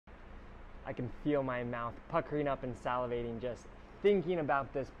I can feel my mouth puckering up and salivating just thinking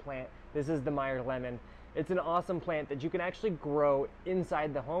about this plant. This is the Meyer lemon. It's an awesome plant that you can actually grow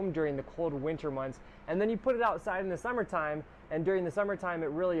inside the home during the cold winter months, and then you put it outside in the summertime, and during the summertime it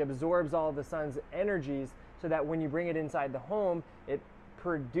really absorbs all the sun's energies so that when you bring it inside the home, it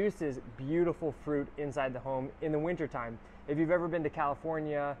produces beautiful fruit inside the home in the wintertime. If you've ever been to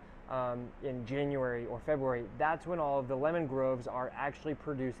California in January or February, that's when all of the lemon groves are actually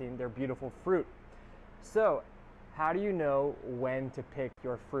producing their beautiful fruit. So, how do you know when to pick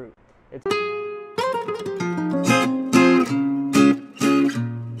your fruit? It's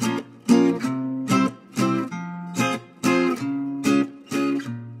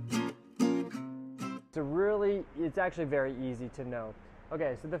it's actually very easy to know.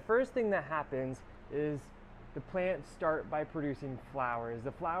 Okay, so the first thing that happens is the plants start by producing flowers.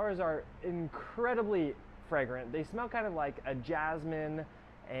 The flowers are incredibly fragrant. They smell kind of like a jasmine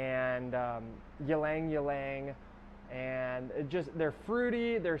and ylang ylang, and they're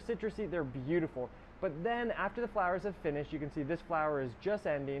fruity, they're citrusy, they're beautiful. But then after the flowers have finished, you can see this flower is just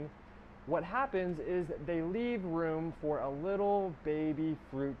ending. What happens is they leave room for a little baby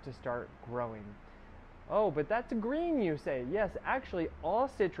fruit to start growing. Oh, but that's green, you say. Yes, actually all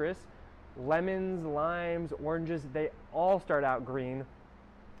citrus, lemons, limes, oranges, they all start out green.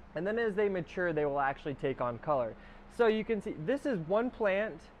 And then as they mature, they will actually take on color. So you can see this is one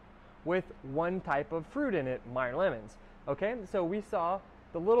plant with one type of fruit in it, Meyer lemons. Okay, so we saw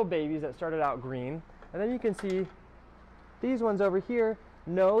the little babies that started out green, and then you can see these ones over here.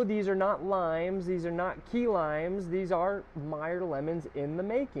 No, these are not limes, these are not key limes, these are Meyer lemons in the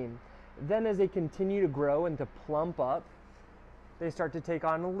making. Then as they continue to grow and to plump up, they start to take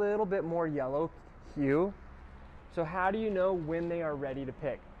on a little bit more yellow hue. So how do you know when they are ready to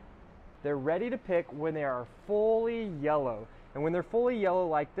pick? They're ready to pick when they are fully yellow. And when they're fully yellow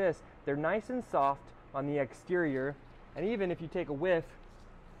like this, they're nice and soft on the exterior. And even if you take a whiff,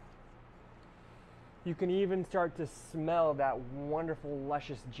 you can even start to smell that wonderful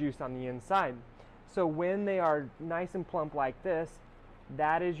luscious juice on the inside. So when they are nice and plump like this,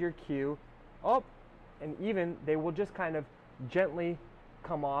 that is your cue. Oh, and even they will just kind of gently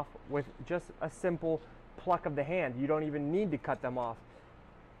come off with just a simple pluck of the hand. You don't even need to cut them off.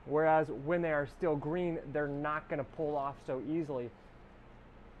 Whereas when they are still green, they're not going to pull off so easily.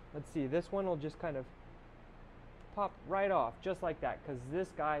 Let's see, this one will just kind of pop right off, just like that, because this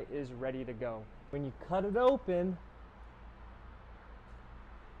guy is ready to go. When you cut it open,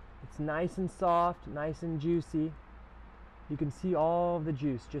 it's nice and soft, nice and juicy. You can see all of the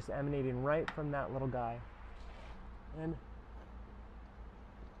juice just emanating right from that little guy. And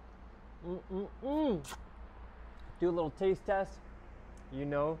do a little taste test. You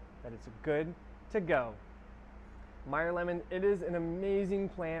know that it's good to go. Meyer lemon, it is an amazing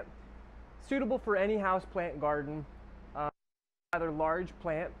plant, suitable for any house plant garden. Rather large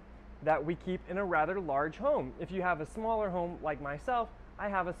plant that we keep in a rather large home. If you have a smaller home like myself, I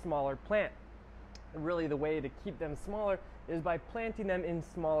have a smaller plant. And really the way to keep them smaller is by planting them in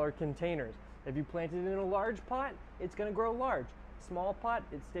smaller containers. If you plant it in a large pot, it's going to grow large. Small pot,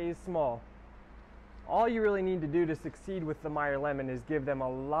 it stays small. All you really need to do to succeed with the Meyer lemon is give them a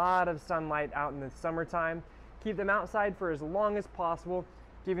lot of sunlight out in the summertime. Keep them outside for as long as possible,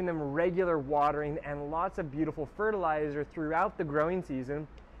 giving them regular watering and lots of beautiful fertilizer throughout the growing season.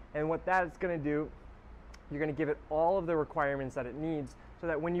 And what that's going to do, you're going to give it all of the requirements that it needs so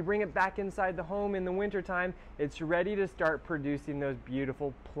that when you bring it back inside the home in the wintertime, it's ready to start producing those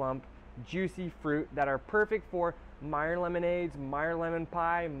beautiful, plump, juicy fruit that are perfect for Meyer lemonades, Meyer lemon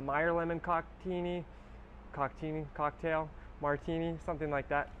pie, Meyer lemon cocktail, martini, something like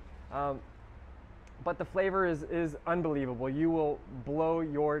that. But the flavor is unbelievable. You will blow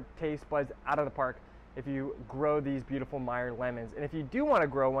your taste buds out of the park if you grow these beautiful Meyer lemons. And if you do want to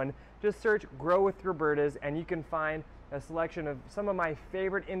grow one, just search Grow with Roberta's and you can find a selection of some of my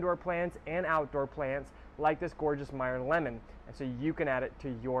favorite indoor plants and outdoor plants like this gorgeous Meyer lemon. And so you can add it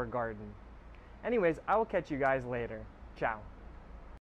to your garden. Anyways, I will catch you guys later. Ciao.